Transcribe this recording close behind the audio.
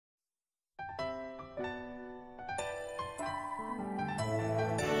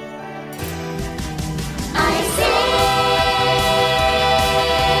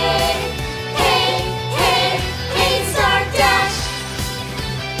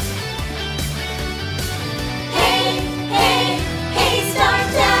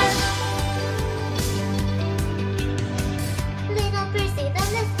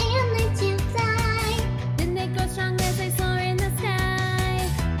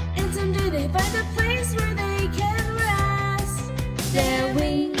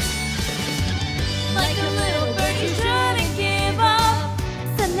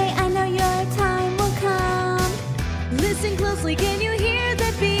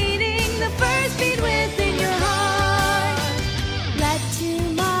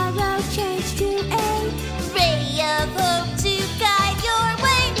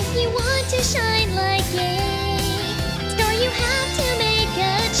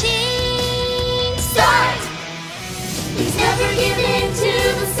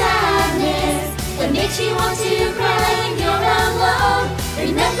makes you want to cry when you're alone.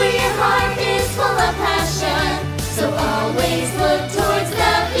 Remember your heart is full of passion, so always look towards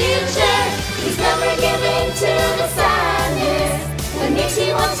the future. Please never give in to the sadness that makes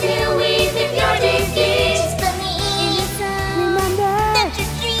you want to weep if you're defeated. Just believe, remember that your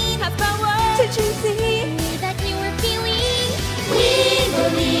dream has power to chase that you were feeling. We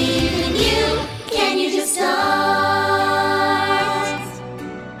believe in you. Can you just start?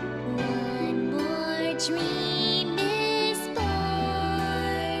 One more dream is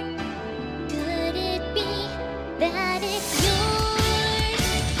born. Could it be that it's yours?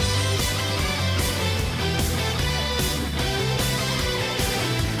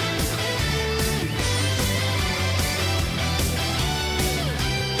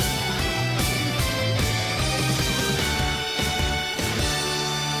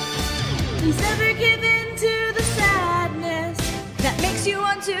 Please never give in to the sadness that makes you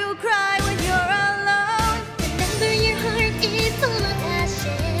want to cry when you're alone. Remember your heart is full of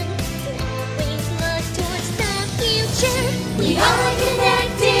passion, so always look towards the future. We all